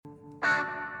Good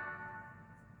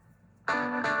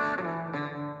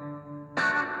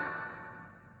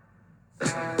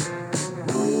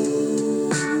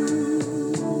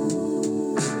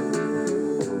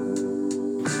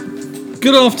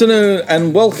afternoon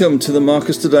and welcome to the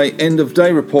Marcus Today End of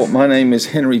Day Report. My name is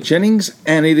Henry Jennings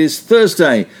and it is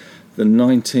Thursday, the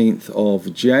 19th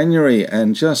of January.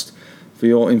 And just for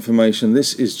your information,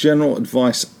 this is general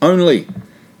advice only.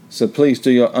 So please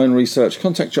do your own research.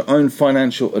 Contact your own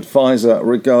financial advisor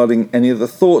regarding any of the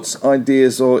thoughts,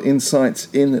 ideas or insights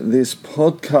in this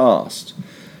podcast.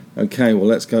 Okay, well,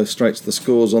 let's go straight to the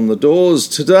scores on the doors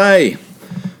today.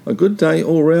 A good day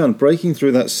all round, breaking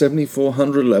through that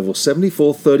 7,400 level,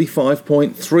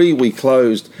 74.35.3 we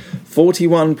closed,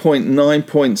 41.9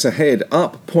 points ahead,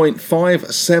 up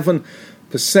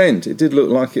 0.57%. It did look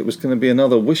like it was going to be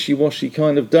another wishy-washy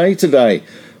kind of day today,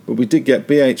 but we did get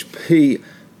BHP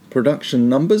production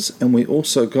numbers and we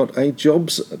also got a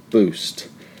jobs boost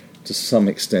to some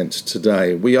extent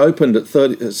today. We opened at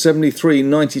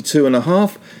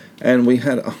 73.92.5. and we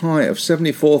had a high of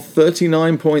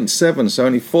 74.39.7, so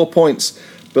only 4 points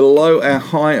below our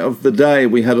high of the day.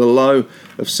 We had a low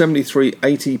of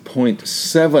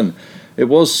 73.80.7. It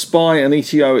was SPI and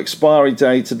ETO expiry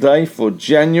day today for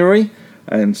January,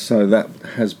 and so that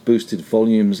has boosted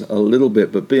volumes a little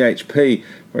bit. But BHP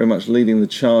very much leading the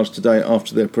charge today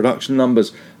after their production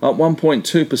numbers, up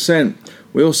 1.2%.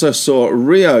 We also saw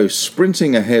Rio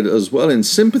sprinting ahead as well in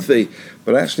sympathy,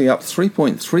 but actually up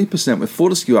 3.3%, with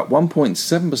Fortescue up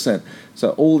 1.7%. So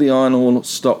all the iron ore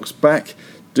stocks back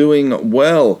doing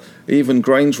well. Even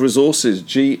Grains Resources,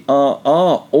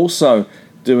 GRR, also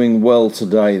doing well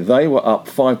today. They were up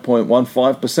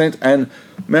 5.15%, and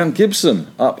Mount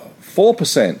Gibson up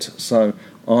 4%. So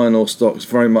iron ore stocks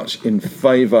very much in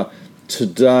favour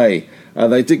today.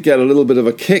 They did get a little bit of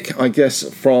a kick, I guess,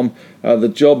 from the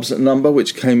jobs number,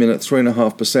 which came in at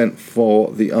 3.5%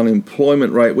 for the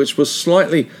unemployment rate, which was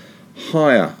slightly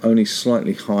higher, only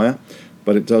slightly higher,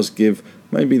 but it does give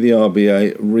maybe the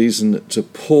RBA reason to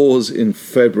pause in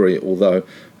February, although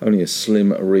only a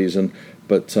slim reason.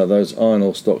 But those iron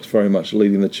ore stocks very much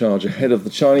leading the charge ahead of the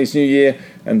Chinese New Year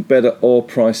and better ore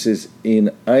prices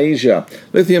in Asia.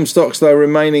 Lithium stocks, though,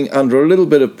 remaining under a little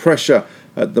bit of pressure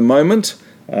at the moment,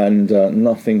 and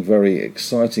nothing very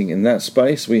exciting in that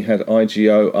space. We had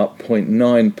IGO up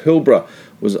 0.9, Pilbara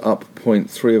was up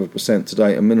 0.3%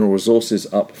 today, and Mineral Resources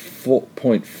up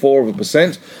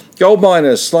 4.4%. Gold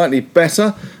miners slightly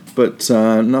better, but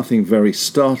nothing very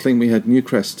startling. We had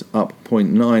Newcrest up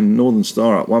 0.9, Northern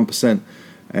Star up 1%,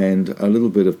 and a little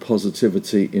bit of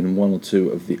positivity in one or two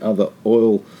of the other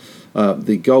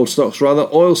the gold stocks rather.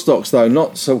 Oil stocks, though,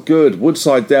 not so good.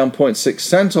 Woodside down 0.6,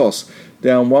 Santos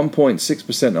down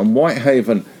 1.6%, and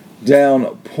Whitehaven down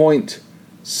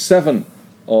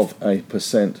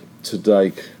 0.7%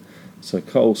 today. So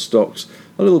coal stocks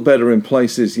a little better in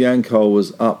places. Yancoal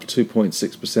was up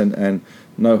 2.6%, and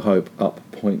No Hope up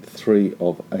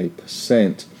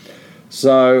 0.3%.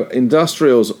 So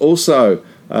industrials also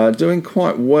doing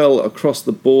quite well across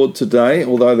the board today,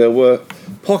 although there were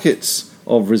pockets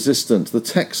of resistance. The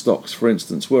tech stocks, for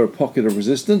instance, were a pocket of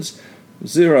resistance.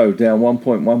 Xero down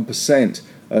 1.1%,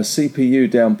 CPU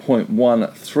down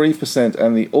 0.13%,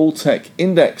 and the Alltech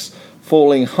index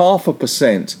falling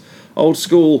 0.5%. Old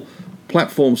school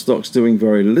platform stocks doing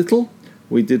very little.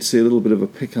 We did see a little bit of a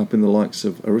pickup in the likes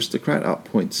of Aristocrat, up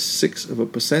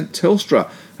 0.6%. Telstra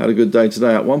had a good day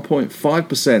today, up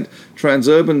 1.5%.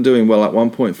 Transurban doing well, at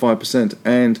 1.5%.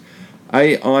 And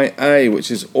AIA, which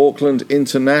is Auckland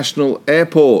International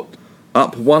Airport,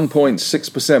 up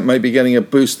 1.6%, maybe getting a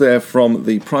boost there from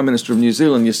the Prime Minister of New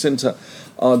Zealand, Jacinda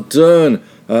Ardern,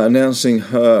 announcing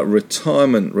her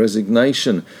retirement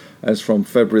resignation as from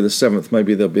February the 7th.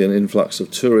 Maybe there'll be an influx of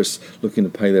tourists looking to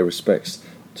pay their respects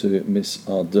to Miss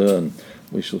Ardern.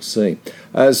 We shall see.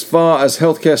 As far as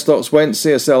healthcare stocks went,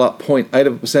 CSL up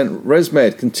 0.8%.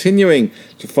 ResMed continuing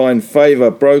to find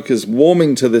favour. Brokers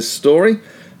warming to this story.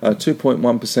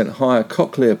 2.1% higher.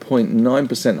 Cochlear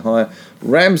 0.9% higher.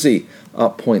 Ramsay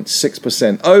up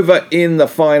 0.6%. Over in the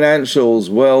financials,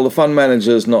 well, the fund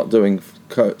managers not doing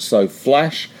so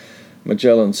flash.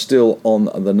 Magellan still on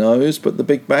the nose, but the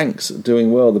big banks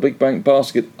doing well. The big bank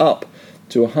basket up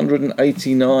to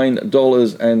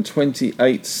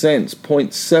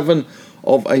 $189.28,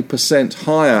 0.7%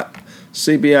 higher.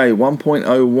 CBA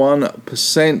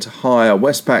 1.01% higher.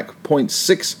 Westpac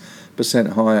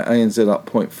 0.6% higher. ANZ up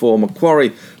 0.4%.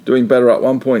 Macquarie doing better at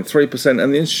 1.3%.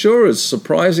 And the insurers,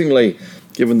 surprisingly,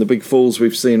 given the big falls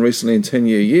we've seen recently in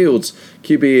 10-year yields,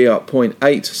 QBE up 0.8%,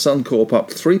 Suncorp up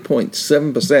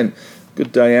 3.7%.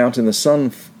 Good day out in the sun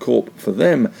Corp for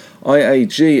them.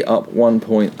 IAG up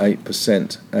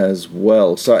 1.8% as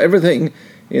well. So everything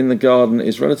in the garden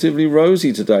is relatively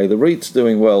rosy today. The REIT's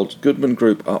doing well. Goodman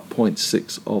Group up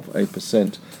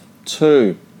 0.6%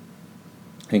 too.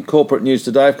 In corporate news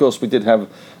today, of course, we did have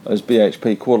those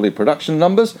BHP quarterly production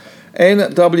numbers.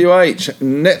 NWH,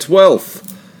 Net Wealth,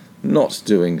 not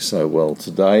doing so well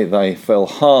today. They fell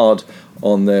hard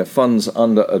on their funds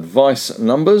under advice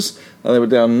numbers. They were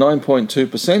down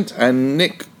 9.2%. And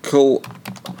Nickel,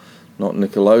 not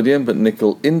Nickelodeon, but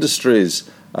Nickel Industries,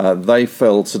 they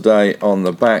fell today on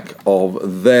the back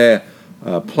of their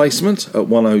placement at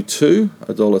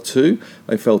 $1.02.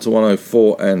 They fell to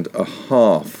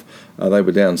 104.5. They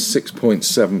were down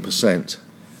 6.7%.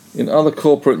 In other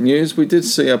corporate news, we did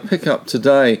see a pickup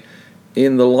today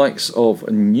in the likes of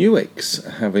Nuix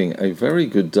having a very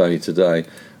good day today.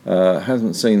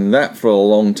 Hasn't seen that for a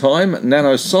long time.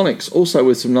 Nanosonics also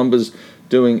with some numbers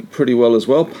doing pretty well as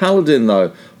well. Paladin,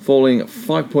 though, falling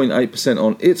 5.8%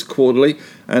 on its quarterly.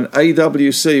 And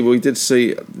AWC, we did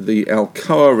see the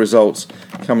Alcoa results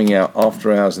coming out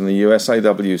after hours in the US.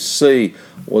 AWC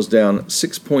was down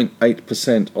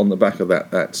 6.8% on the back of that.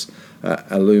 That's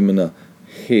alumina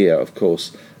here, of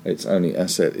course. Its only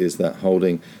asset is that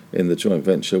holding in the joint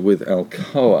venture with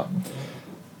Alcoa.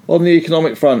 On the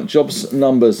economic front, jobs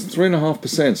numbers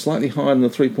 3.5%, slightly higher than the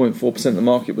 3.4% the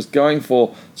market was going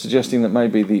for, suggesting that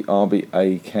maybe the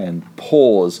RBA can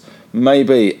pause.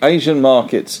 Maybe. Asian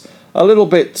markets a little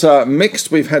bit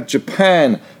mixed. We've had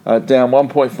Japan down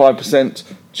 1.5%,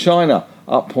 China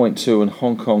up 0.2%, and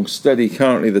Hong Kong steady.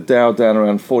 Currently the Dow down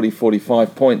around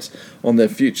 40-45 points on their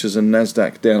futures, and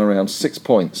Nasdaq down around 6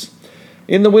 points.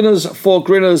 In the winners for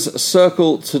Grinners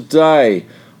Circle today,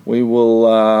 we will,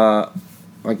 I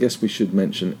guess we should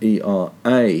mention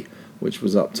ERA, which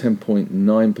was up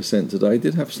 10.9% today.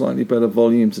 Did have slightly better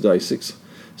volume today,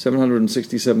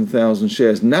 767,000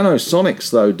 shares. Nanosonics,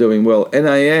 though, doing well.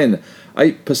 NAN,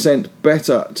 8%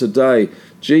 better today.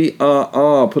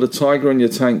 GRR, put a tiger in your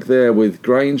tank there with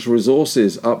Grange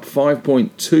Resources up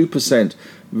 5.2%.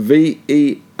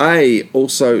 VEA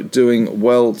also doing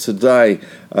well today.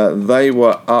 They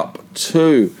were up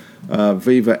too.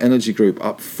 Viva Energy Group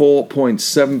up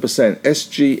 4.7%.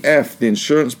 SGF, the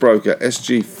insurance broker,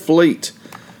 SG Fleet,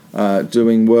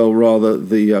 doing well rather.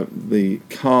 The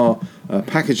car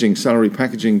packaging, salary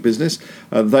packaging business,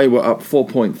 they were up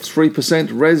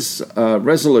 4.3%.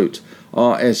 Resolute,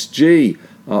 RSG,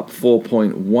 up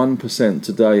 4.1%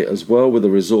 today as well with a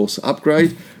resource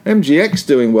upgrade. MGX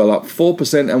doing well, up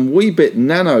 4%. And Weebit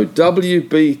Nano,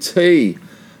 WBT,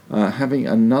 having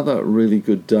another really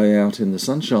good day out in the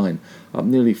sunshine, up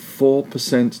nearly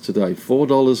 4% today,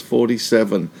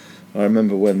 $4.47. I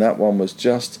remember when that one was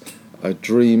just a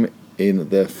dream in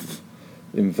their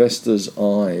investors'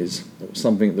 eyes. It was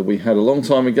something that we had a long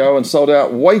time ago and sold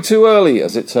out way too early,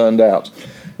 as it turned out.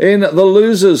 In the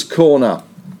losers' corner,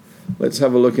 let's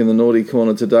have a look in the naughty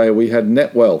corner today. We had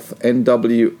Netwealth,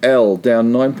 NWL,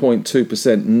 down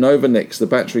 9.2%. Novanix, the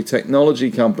battery technology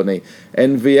company,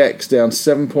 NVX, down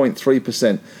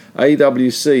 7.3%.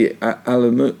 AWC,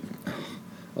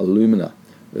 Alumina,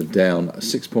 down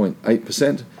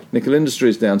 6.8%. Nickel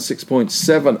Industries down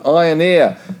 6.7%.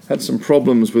 Ioneer had some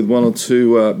problems with one or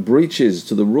two breaches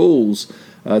to the rules,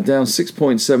 down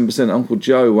 6.7%. Uncle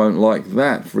Joe won't like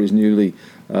that for his newly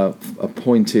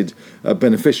appointed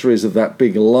beneficiaries of that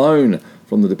big loan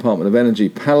from the Department of Energy.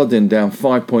 Paladin down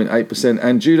 5.8%,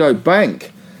 and Judo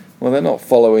Bank, well, they're not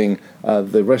following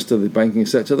the rest of the banking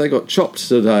sector. They got chopped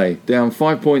today, down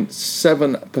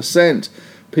 5.7%.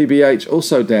 PBH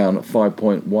also down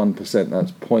 5.1%.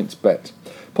 That's PointsBet.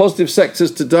 Positive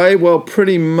sectors today, well,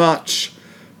 pretty much.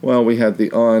 Well, we had the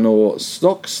iron ore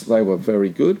stocks. They were very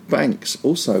good. Banks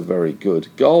also very good.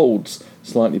 Golds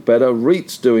slightly better.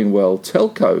 REITs doing well.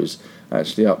 Telcos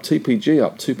actually up. TPG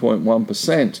up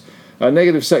 2.1%.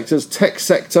 Negative sectors. Tech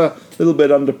sector a little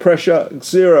bit under pressure.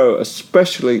 Xero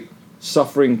especially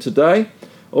suffering today.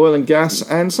 Oil and gas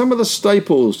and some of the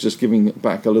staples just giving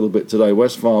back a little bit today.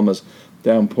 Wesfarmers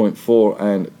down 0.4%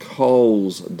 and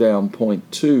Coles down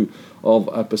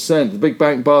 0.2%. The big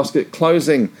bank basket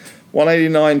closing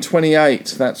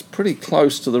 189.28. That's pretty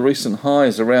close to the recent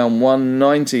highs, around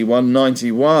 190,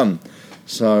 191.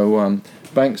 So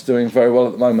banks doing very well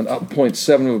at the moment, up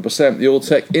 0.7%. The All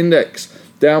Tech Index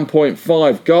down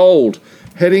 0.5%. Gold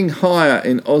heading higher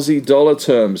in Aussie dollar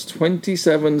terms,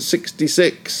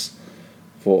 27.66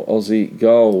 for Aussie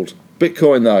gold.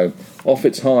 Bitcoin, though, off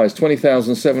its highs,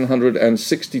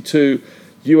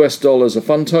 $20,762 a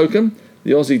fund token.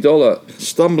 The Aussie dollar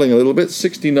stumbling a little bit,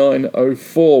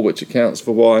 69.04, which accounts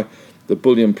for why the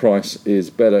bullion price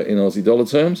is better in Aussie dollar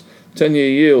terms. 10-year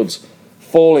yields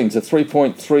falling to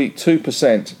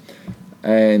 3.32%,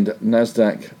 and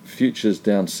Nasdaq futures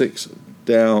down 6,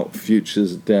 Dow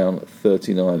futures down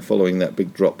 39 following that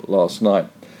big drop last night.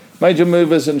 Major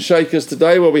movers and shakers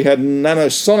today, well, we had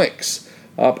Nanosonics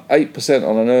up 8%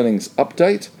 on an earnings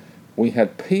update. We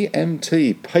had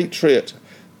PMT, Patriot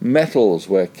Metals,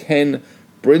 where Ken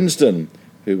Brinsden,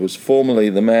 who was formerly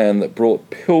the man that brought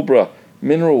Pilbara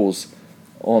Minerals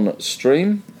on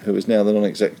stream, who is now the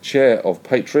non-exec chair of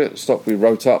Patriot, stock we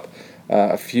wrote up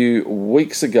a few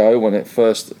weeks ago when it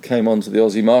first came onto the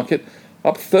Aussie market,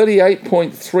 up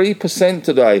 38.3%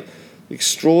 today.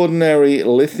 Extraordinary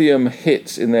lithium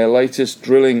hits in their latest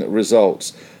drilling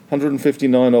results.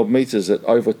 159 odd metres at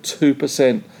over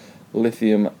 2%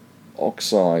 lithium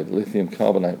oxide.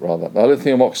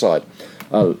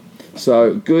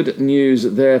 So good news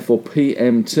there for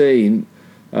PMT.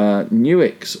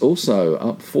 Nuix also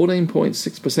up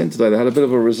 14.6% today. They had a bit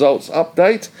of a results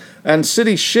update. And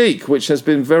City Chic, which has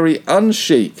been very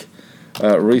unchic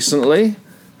recently,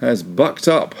 has bucked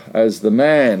up as the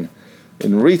man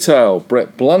in retail.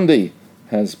 Brett Blundy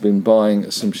has been buying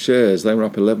some shares. They were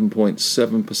up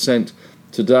 11.7%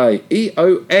 today.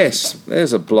 EOS,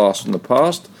 there's a blast from the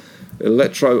past.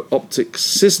 Electro-Optic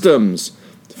Systems,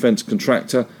 defence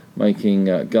contractor making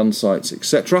gun sights,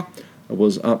 etc.,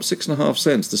 was up 6.5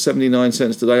 cents to 79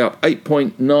 cents today, up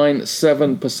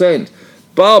 8.97%.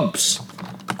 Bubs,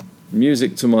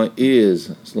 music to my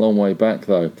ears. It's a long way back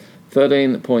though.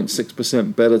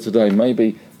 13.6% better today.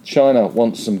 Maybe China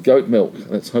wants some goat milk.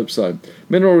 Let's hope so.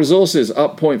 Mineral Resources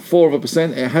up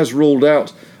 0.4%. It has ruled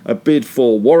out a bid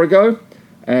for Warrego.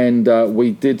 And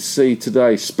we did see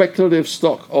today, speculative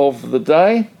stock of the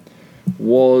day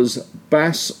was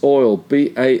Bass Oil,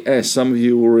 BAS. Some of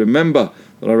you will remember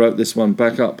that I wrote this one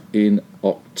back up in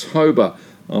October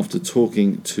after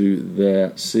talking to their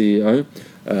CEO,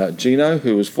 Gino,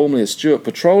 who was formerly at Stewart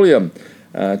Petroleum.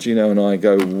 Gino and I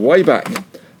go way back,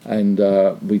 and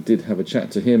we did have a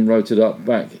chat to him, wrote it up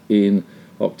back in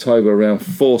October around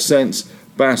 4 cents.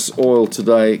 Bass Oil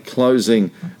today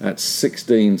closing at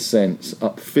 16 cents,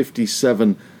 up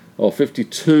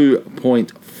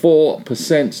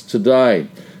 52.4% today.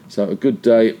 So a good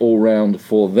day all round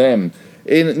for them.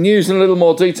 In news in a little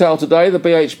more detail today, the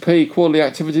BHP quarterly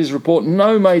activities report,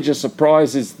 no major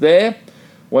surprises there.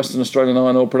 Western Australian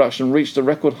iron ore production reached a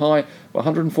record high of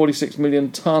 146 million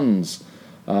tonnes.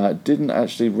 Didn't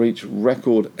actually reach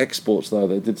record exports though.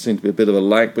 There did seem to be a bit of a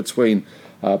lag between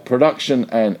production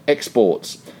and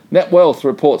exports. Net Wealth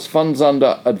reports funds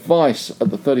under advice at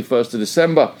the 31st of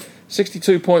December,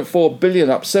 62.4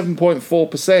 billion, up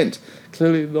 7.4%.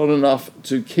 Clearly not enough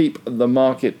to keep the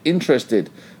market interested.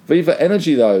 Viva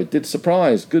Energy, though, did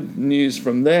surprise. Good news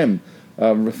from them.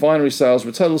 Refinery sales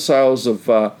were total sales of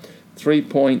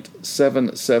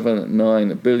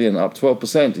 3.779 billion, up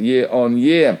 12% year on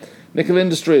year. Nickel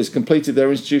Industries completed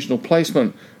their institutional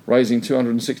placement, raising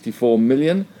 264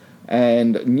 million.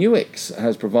 And Nuix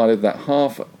has provided that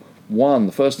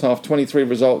the first half 23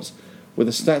 results, with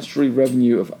a statutory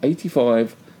revenue of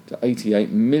 85 to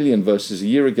 88 million versus a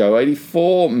year ago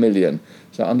 84 million.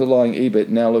 So underlying EBIT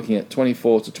now looking at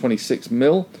 24 to 26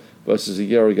 mil versus a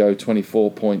year ago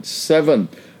 24.7.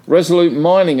 Resolute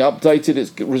Mining updated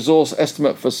its resource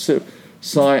estimate for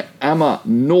Syama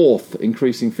North,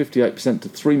 increasing 58% to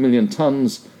 3 million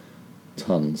ounces,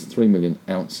 tons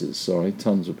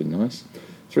would be nice.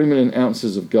 3 million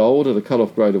ounces of gold at a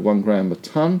cut-off grade of 1 gram a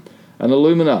tonne. And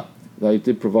Alumina, they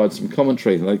did provide some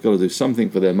commentary. They've got to do something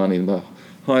for their money. The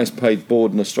highest paid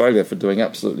board in Australia for doing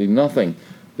absolutely nothing.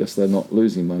 Guess they're not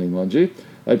losing money, mind you.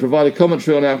 They provided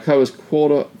commentary on Alcoa's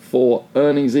quarter 4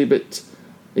 earnings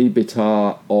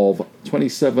EBITDA of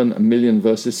 27 million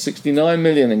versus 69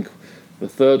 million in the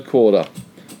third quarter.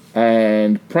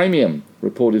 And Praemium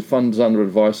reported funds under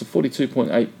advice of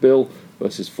 42.8 bill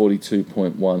versus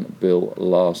 42.1 bill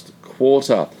last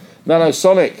quarter.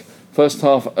 Nanosonic, first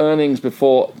half earnings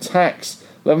before tax,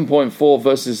 11.4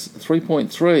 versus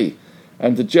 3.3.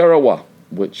 And Djerriwarrh,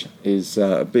 which is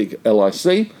a big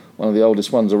LIC, one of the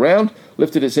oldest ones around,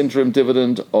 lifted its interim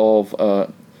dividend of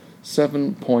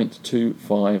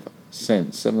 7.25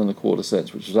 cents, 7.25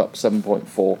 cents, which is up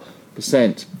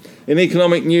 7.4%. In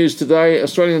economic news today,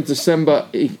 Australian December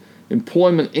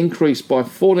employment increased by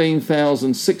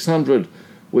 14,600,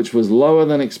 which was lower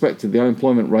than expected. The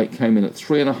unemployment rate came in at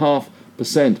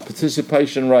 3.5%.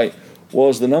 Participation rate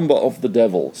was the number of the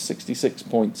devil,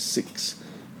 66.6.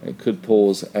 It could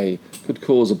cause a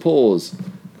pause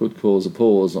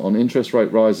on interest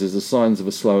rate rises, the signs of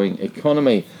a slowing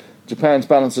economy. Japan's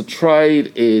balance of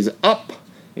trade is up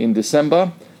in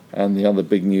December, and the other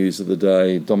big news of the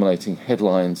day, dominating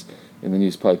headlines in the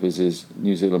newspapers is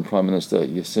New Zealand Prime Minister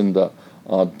Jacinda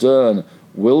Ardern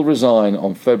will resign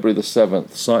on February the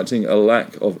 7th, citing a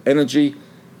lack of energy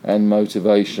and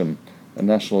motivation. A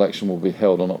national election will be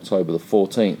held on October the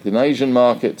 14th. In Asian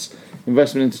markets,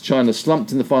 investment into China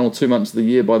slumped in the final 2 months of the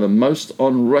year by the most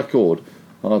on record.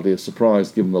 Hardly a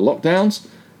surprise given the lockdowns.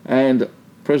 And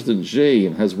President Xi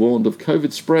has warned of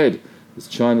COVID spread as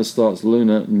China starts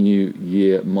Lunar New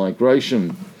Year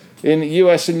migration. In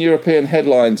US and European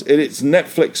headlines, in its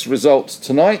Netflix results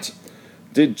tonight,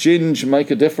 did Ginge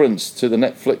make a difference to the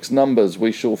Netflix numbers?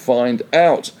 We shall find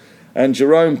out. And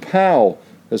Jerome Powell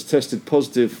has tested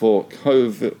positive for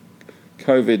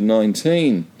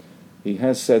COVID-19. He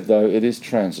has said, though, it is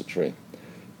transitory.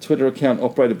 Twitter account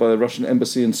operated by the Russian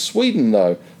embassy in Sweden,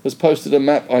 though, has posted a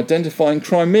map identifying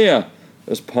Crimea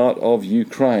as part of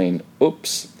Ukraine.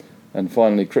 Oops. And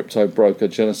finally, crypto broker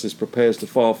Genesis prepares to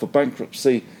file for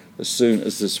bankruptcy as soon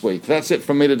as this week. That's it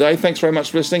from me today. Thanks very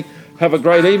much for listening. Have a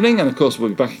great evening, and of course we'll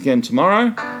be back again tomorrow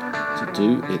to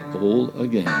do it all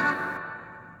again.